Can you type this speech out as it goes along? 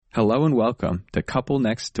Hello and welcome to Couple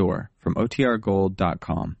Next Door from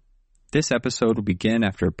OTRGold.com. This episode will begin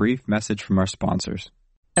after a brief message from our sponsors.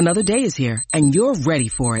 Another day is here, and you're ready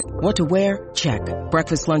for it. What to wear? Check.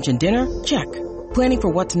 Breakfast, lunch, and dinner? Check. Planning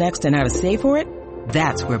for what's next and how to save for it?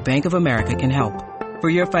 That's where Bank of America can help.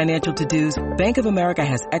 For your financial to-dos, Bank of America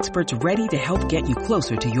has experts ready to help get you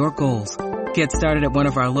closer to your goals. Get started at one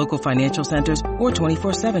of our local financial centers or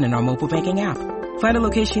 24/7 in our mobile banking app. Find a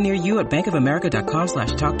location near you at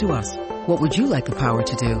bankofamerica.com/talktous. What would you like the power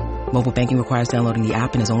to do? Mobile banking requires downloading the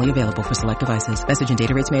app and is only available for select devices. Message and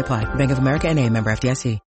data rates may apply. Bank of America N.A., member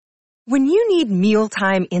FDIC. When you need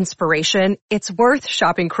mealtime inspiration, it's worth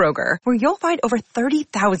shopping Kroger, where you'll find over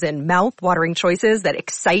 30,000 mouth-watering choices that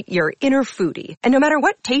excite your inner foodie. And no matter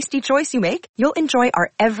what tasty choice you make, you'll enjoy our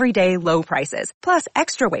everyday low prices, plus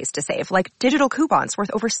extra ways to save, like digital coupons worth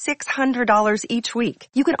over $600 each week.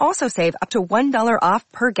 You can also save up to $1 off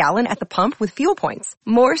per gallon at the pump with fuel points.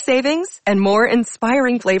 More savings and more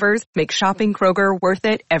inspiring flavors make shopping Kroger worth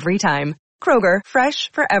it every time. Kroger,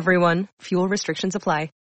 fresh for everyone. Fuel restrictions apply.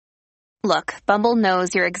 Look, Bumble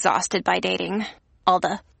knows you're exhausted by dating. All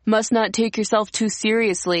the, must not take yourself too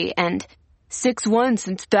seriously, and 6'1"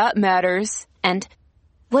 since that matters, and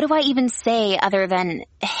what do I even say other than,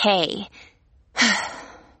 hey?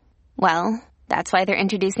 Well, that's why they're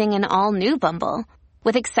introducing an all-new Bumble,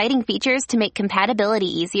 with exciting features to make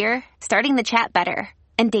compatibility easier, starting the chat better,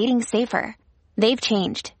 and dating safer. They've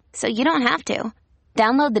changed, so you don't have to.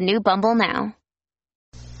 Download the new Bumble now.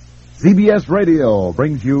 CBS Radio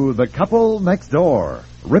brings you The Couple Next Door,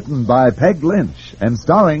 written by Peg Lynch and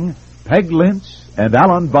starring Peg Lynch and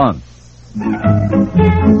Alan Bunce.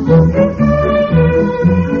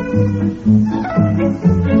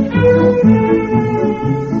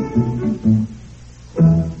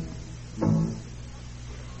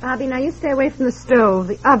 Bobby, now you stay away from the stove.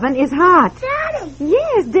 The oven is hot. Daddy!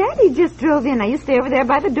 Yes, Daddy just drove in. Now you stay over there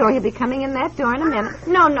by the door. He'll be coming in that door in a minute.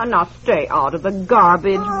 No, stay out of the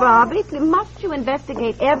garbage, Bobby. Must you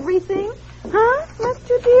investigate everything? Huh? Must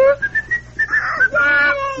you, dear?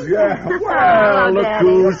 Daddy! Yeah, well, Hello, look Daddy.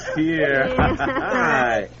 who's here.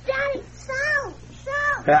 Hi. Daddy, snow!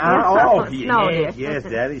 Snow, dear. Yes,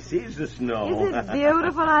 Daddy sees the snow. Isn't it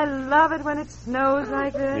beautiful? I love it when it snows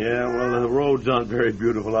like this. Yeah, well, the roads aren't very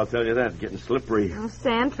beautiful, I'll tell you that. Getting slippery. The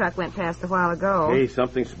sand truck went past a while ago. Hey,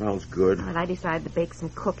 something smells good. And I decided to bake some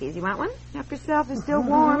cookies. You want one? Help yourself. It's still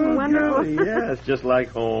warm and wonderful. Really? Yeah, it's just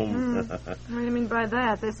like home. What do you mean by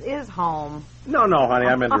that? This is home. No, honey,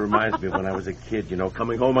 I meant it reminds me of when I was a kid,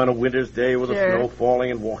 coming home on a winter's day with the snow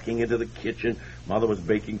falling and walking into the kitchen. Mother was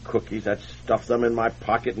baking cookies. I'd stuff them in my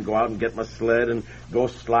pocket and go out and get my sled and go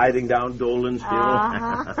sliding down Dolan's Hill.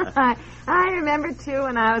 I remember, too,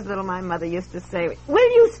 when I was little, my mother used to say,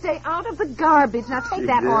 will you stay out of the garbage? Now take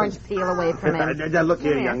that orange peel away from him. Now, look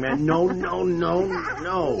here, Yeah. young man. No.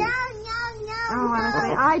 Oh,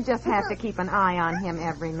 honestly, I just have to keep an eye on him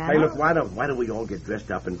every minute. Hey, look, why don't we all get dressed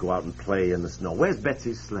up and go out and play in the snow? Where's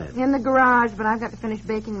Betsy's sled? In the garage, but I've got to finish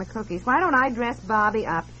baking the cookies. Why don't I dress Bobby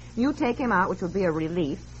up? You take him out, which would be a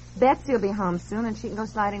relief. Betsy will be home soon, and she can go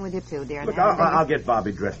sliding with you, too, dear. Look, I'll get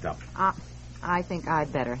Bobby dressed up. I think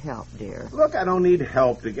I'd better help, dear. Look, I don't need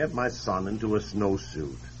help to get my son into a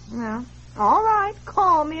snowsuit. Well, all right.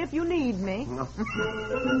 Call me if you need me.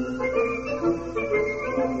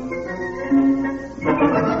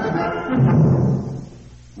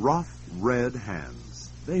 Rough, red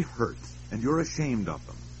hands. They hurt, and you're ashamed of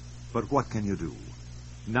them. But what can you do?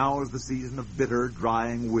 Now is the season of bitter,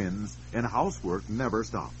 drying winds, and housework never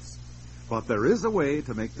stops. But there is a way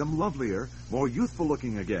to make them lovelier, more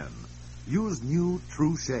youthful-looking again. Use new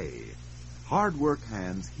True Shea. Hard work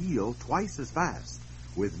hands heal twice as fast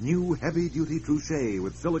with new heavy-duty True Shea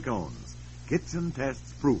with silicones. Kitchen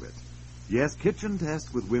tests prove it. Yes, kitchen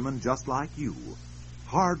tests with women just like you.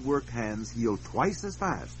 Hard work hands heal twice as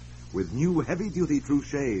fast with new heavy-duty True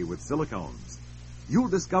Shea with silicones. You'll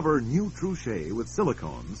discover new True Shea with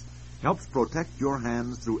silicones helps protect your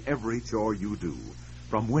hands through every chore you do,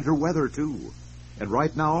 from winter weather, too. And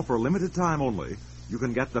right now, for a limited time only, you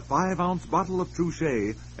can get the 5-ounce bottle of True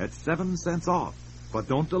Shea at 7 cents off. But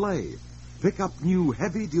don't delay. Pick up new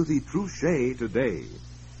heavy-duty True Shea today.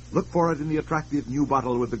 Look for it in the attractive new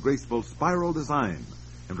bottle with the graceful spiral design.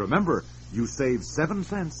 And remember, you save 7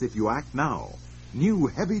 cents if you act now. New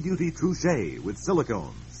heavy-duty True Shea with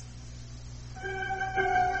silicones.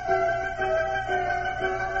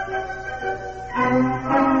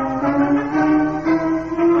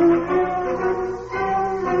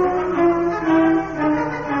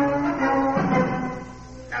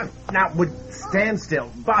 Now, stand still.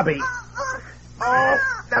 Bobby. Oh,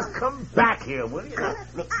 now come back back here, will you? Now,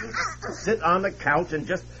 look, you just sit on the couch and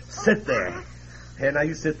just sit there. Here, now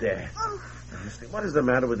you sit there. Honestly, what is the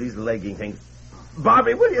matter with these legging things?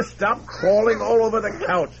 Bobby, will you stop crawling all over the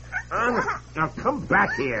couch? Now come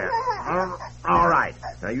back here. All right.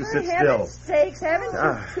 Now you sit still. Heaven's sakes, haven't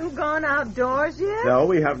you two gone outdoors yet? No,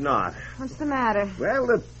 we have not. What's the matter? Well,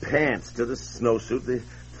 the pants to the snowsuit, the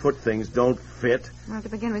foot things don't fit. Well, to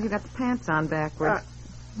begin with, you got the pants on backwards.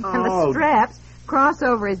 And oh. the straps cross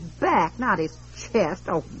over his back, not his chest.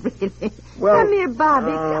 Oh, really? Well, come here,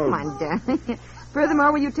 Bobby. Come on, darling.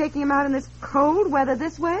 Furthermore, were you taking him out in this cold weather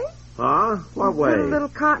this way? Huh? What way? Put a little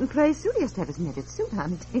cotton play suit. He has to have his knitted suit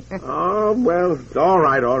on, dear. Oh, well, all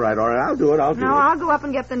right. I'll do it. No, I'll go up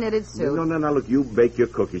and get the knitted suit. No, look, you bake your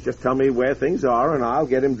cookies. Just tell me where things are, and I'll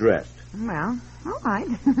get him dressed. Well, all right.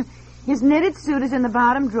 His knitted suit is in the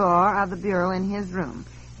bottom drawer of the bureau in his room.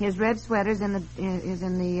 His red sweater is in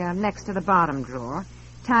the next to the bottom drawer.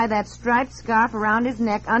 Tie that striped scarf around his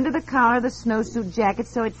neck under the collar of the snowsuit jacket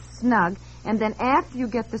so it's snug. And then after you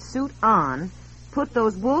get the suit on, put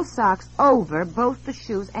those wool socks over both the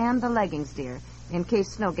shoes and the leggings, dear, in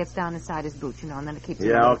case snow gets down inside his boots, and then it keeps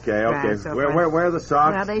it okay. So where are the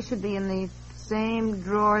socks? Well, they should be in the same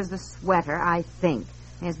drawer as the sweater, I think.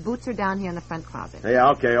 His boots are down here in the front closet.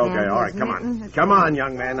 Yeah, okay. All And right, come on. Come on,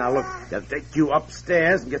 young man. Now, look, I'll take you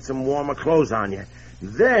upstairs and get some warmer clothes on you.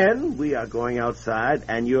 Then we are going outside,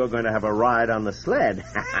 and you're going to have a ride on the sled.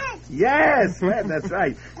 Yes, sled, that's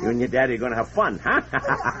right. You and your daddy are going to have fun, huh?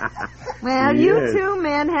 Well, Yes. you two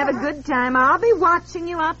men have a good time. I'll be watching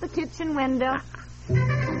you out the kitchen window.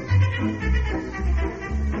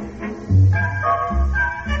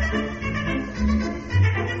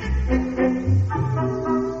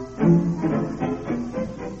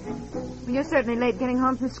 You're certainly late getting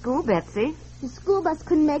home from school, Betsy. The school bus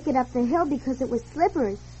couldn't make it up the hill because it was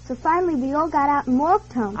slippery. So finally we all got out and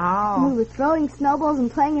walked home. Oh. And we were throwing snowballs and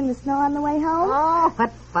playing in the snow on the way home. Oh,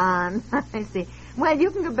 what fun. I see. Well,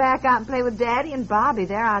 you can go back out and play with Daddy and Bobby.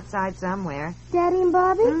 They're outside somewhere. Daddy and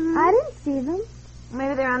Bobby? Mm-hmm. I didn't see them.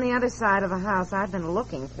 Maybe they're on the other side of the house. I've been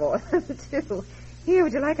looking for them, too. Here,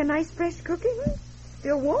 would you like a nice fresh cookie?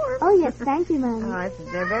 Still warm. Oh, yes, thank you, Mommy.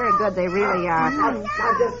 They're very good. They really are. Now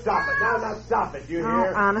just stop it. Now stop it. You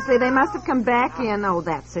hear? Honestly, they must have come back in. Oh,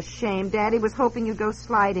 that's a shame. Daddy was hoping you'd go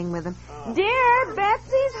sliding with them. Dear,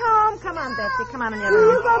 Betsy's home. Come on, Betsy. Come on in the other Will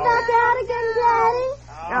room. you go back out again, Daddy?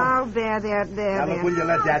 Oh, there. Now, look, will you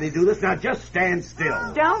let Daddy do this? Now, just stand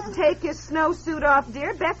still. Don't take your snowsuit off,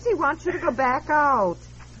 dear. Betsy wants you to go back out.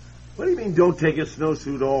 What do you mean, don't take your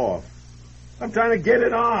snowsuit off? I'm trying to get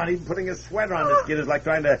it on. Even putting a sweater on this kid is like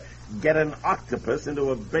trying to get an octopus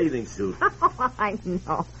into a bathing suit. I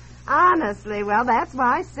know. Honestly, well, that's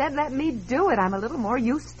why I said let me do it. I'm a little more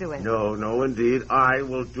used to it. No, indeed. I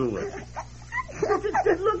will do it.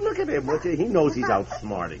 Look at him, would you? He knows he's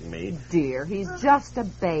outsmarting me. Dear, he's just a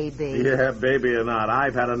baby. Yeah, baby or not,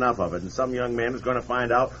 I've had enough of it, and some young man is going to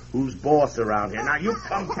find out who's boss around here. Now, you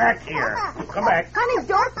come back here. Come back. Honey,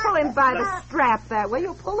 don't pull him by the strap that way.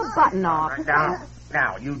 You'll pull the button off.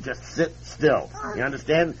 Now, you just sit still. You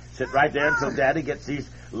understand? Sit right there until Daddy gets these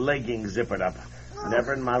leggings zippered up.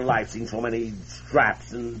 Never in my life seen so many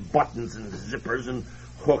straps and buttons and zippers and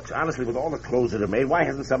hooks. Honestly, with all the clothes that are made, why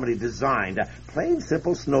hasn't somebody designed a plain,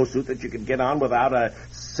 simple snowsuit that you could get on without a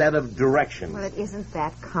set of directions? Well, it isn't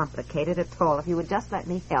that complicated at all. If you would just let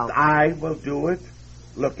me help. I will do it.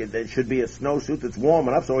 Look, it should be a snowsuit that's warm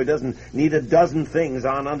enough so he doesn't need a dozen things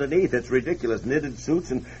on underneath. It's ridiculous. Knitted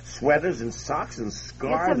suits and sweaters and socks and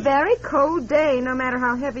scarves. It's a very cold day. No matter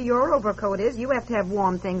how heavy your overcoat is, you have to have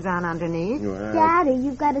warm things on underneath. Daddy,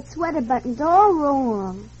 you've got a sweater buttoned all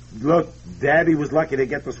warm. Look, Daddy was lucky to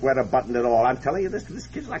get the sweater buttoned at all. I'm telling you, this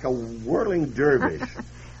kid's like a whirling dervish.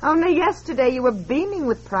 Only yesterday you were beaming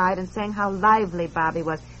with pride and saying how lively Bobby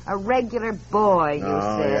was. A regular boy, you said.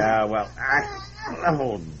 Oh, yeah, well,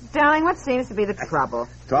 Darling, what seems to be the trouble?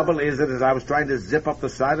 Trouble is that as I was trying to zip up the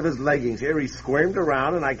side of his leggings here, he squirmed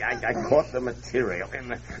around, and I caught the material in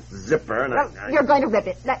the zipper, and You're going to rip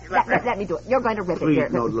it. Let me do it. You're going to rip Please,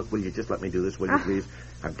 it. no, look, will you just let me do this, will you, please?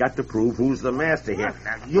 I've got to prove who's the master here.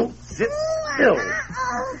 Now, you sit still.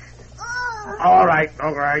 All right,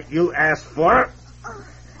 you asked for it.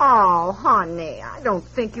 Oh, honey, I don't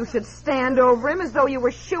think you should stand over him as though you were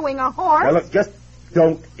shoeing a horse. Now, look, just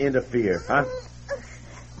don't interfere, huh?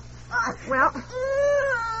 Well,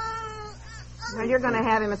 you're going to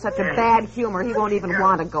have him in such a bad humor, he won't even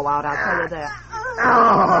want to go out, I'll tell you that.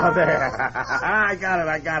 Oh, there. I got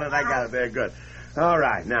it. There, good. All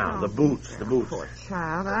right, now, the boots. Poor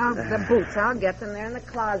child. The boots, I'll get them there in the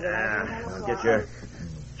closet. I'll get your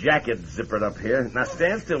jacket zippered up here. Now,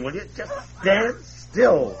 stand still, will you? Just stand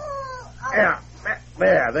still. Yeah,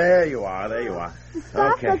 there you are. The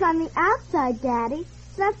scarf goes on the outside, Daddy.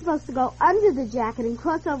 It's not supposed to go under the jacket and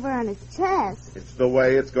cross over on his chest. It's the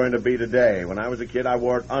way it's going to be today. When I was a kid, I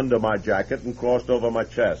wore it under my jacket and crossed over my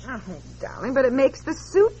chest. Oh, darling, but it makes the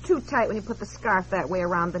suit too tight when you put the scarf that way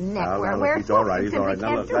around the neck. He's all right.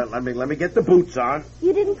 Now, let me get the boots on.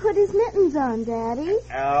 You didn't put his mittens on, Daddy.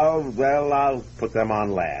 Oh, well, I'll put them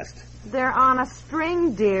on last. They're on a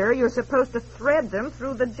string, dear. You're supposed to thread them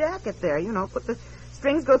through the jacket there. You know, put the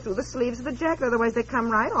strings go through the sleeves of the jacket, otherwise they come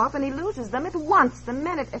right off, and he loses them at once the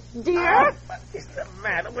minute. Dear? What is the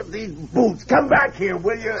matter with these boots? Come back here,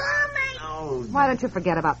 will you? Oh. Why don't you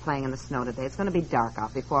forget about playing in the snow today? It's going to be dark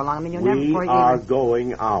out before long. I mean, We are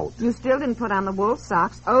going out. You still didn't put on the wool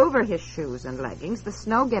socks over his shoes and leggings. The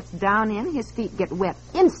snow gets down in, his feet get wet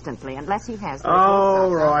instantly, unless he has those all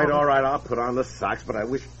right. I'll put on the socks, but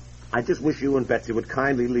I just wish you and Betsy would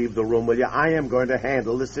kindly leave the room, will you? I am going to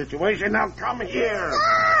handle this situation. Now, come here.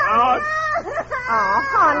 Oh,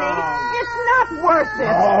 honey, it's not worth it.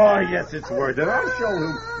 Oh, yes, it's worth it. I'll show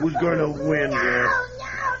him who's going to win here.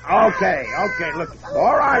 Okay, look.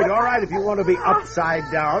 All right, if you want to be upside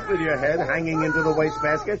down with your head hanging into the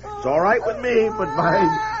wastebasket, it's all right with me, but by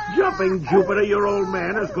jumping Jupiter, your old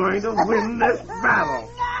man is going to win this battle.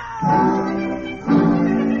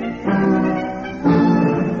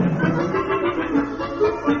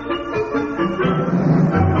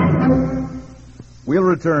 We'll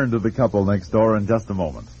return to the couple next door in just a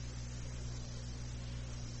moment.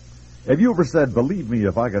 Have you ever said, believe me,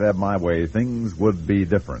 if I could have my way, things would be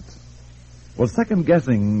different? Well,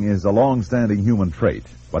 second-guessing is a long-standing human trait,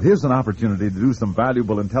 but here's an opportunity to do some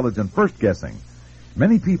valuable, intelligent first-guessing.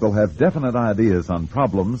 Many people have definite ideas on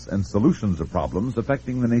problems and solutions of problems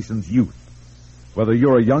affecting the nation's youth. Whether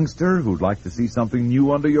you're a youngster who'd like to see something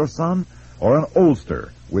new under your sun, or an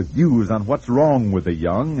oldster with views on what's wrong with the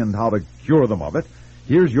young and how to cure them of it,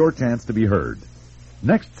 here's your chance to be heard.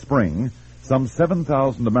 Next spring, some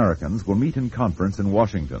 7,000 Americans will meet in conference in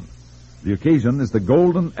Washington. The occasion is the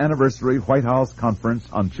Golden Anniversary White House Conference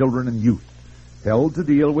on Children and Youth, held to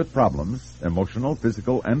deal with problems, emotional,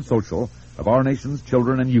 physical, and social, of our nation's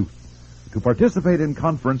children and youth. To participate in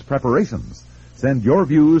conference preparations, send your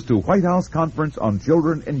views to White House Conference on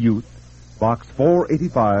Children and Youth, Box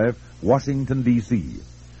 485, Washington, D.C.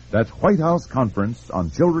 That's White House Conference on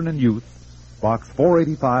Children and Youth, Box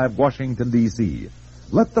 485, Washington, D.C.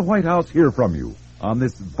 Let the White House hear from you on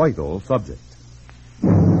this vital subject.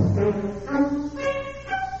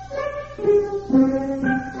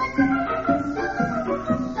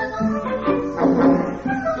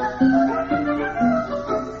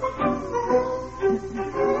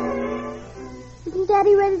 Isn't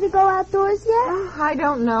Daddy ready to go outdoors yet? I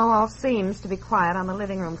don't know. All seems to be quiet on the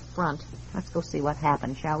living room front. Let's go see what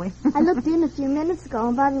happened, shall we? I looked in a few minutes ago,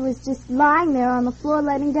 and Bobby was just lying there on the floor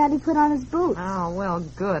letting Daddy put on his boots. Oh, well,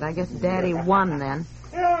 good. I guess Daddy won then.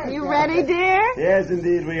 You ready, dear? Yes,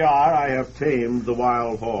 indeed we are. I have tamed the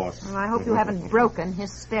wild horse. Well, I hope you haven't broken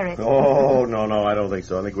his spirit. Oh, no, I don't think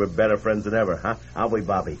so. I think we're better friends than ever, huh? Aren't we,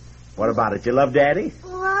 Bobby? What about it? You love Daddy?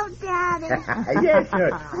 Love Daddy. Yeah,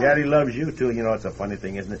 sure. Daddy loves you, too. You know, it's a funny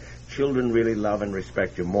thing, isn't it? Children really love and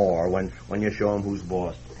respect you more when you show them who's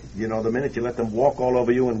boss. You know, the minute you let them walk all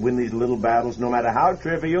over you and win these little battles, no matter how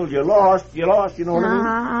trivial, you lost, you know what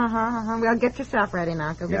I mean? Well, get yourself ready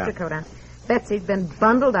now. Go get your coat on. Betsy's been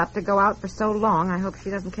bundled up to go out for so long. I hope she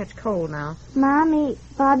doesn't catch cold now. Mommy,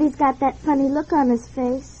 Bobby's got that funny look on his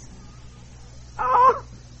face. Oh,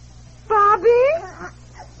 Bobby?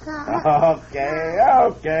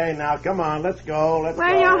 Okay. Now, come on, let's go.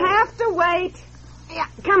 Well, you'll have to wait. Yeah,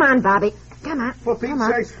 come on, Bobby. Come on. For Pete's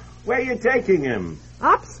sakes, where are you taking him?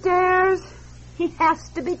 Upstairs. He has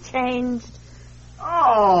to be changed.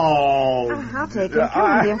 Oh. I'll take him. Come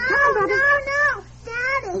on, dear. Come on, Bobby. No.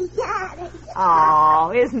 Daddy.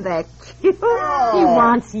 Oh, isn't that cute? Oh. He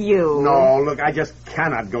wants you. No, look, I just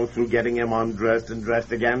cannot go through getting him undressed and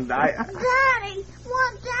dressed again. Daddy.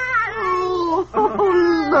 Want Daddy.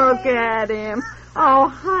 Oh, look at him. Oh,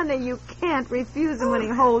 honey, you can't refuse him when he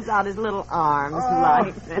holds out his little arms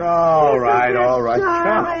like that. All right.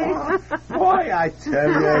 Boy, I tell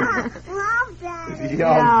you. Love Daddy.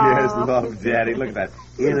 Yes, love Daddy. Look at that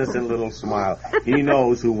innocent little smile. He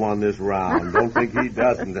knows who won this round. Don't think he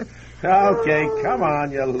doesn't. Okay, come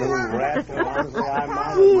on, you little rat. Gee,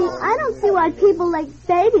 I don't see why people like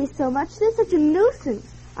babies so much. They're such a nuisance.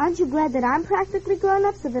 Aren't you glad that I'm practically grown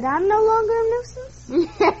up so that I'm no longer a nuisance?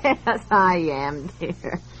 Yes, I am,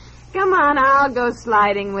 dear. Come on, I'll go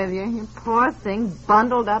sliding with you. You poor thing,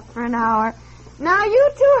 bundled up for an hour. Now,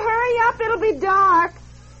 you two hurry up. It'll be dark.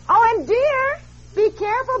 Oh, and dear, Be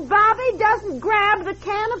careful Bobby doesn't grab the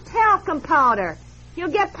can of talcum powder. You'll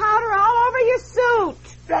get powder all over your suit.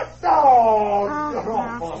 It's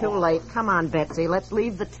too late. Come on, Betsy. Let's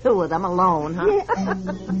leave the two of them alone, huh?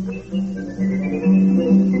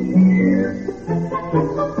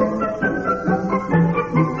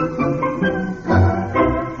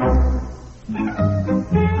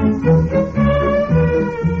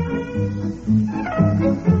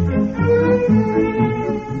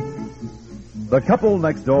 The Couple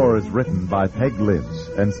Next Door is written by Peg Lynch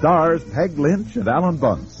and stars Peg Lynch and Alan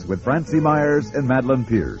Bunce with Francie Myers and Madeline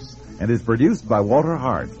Pierce and is produced by Walter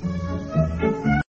Hart.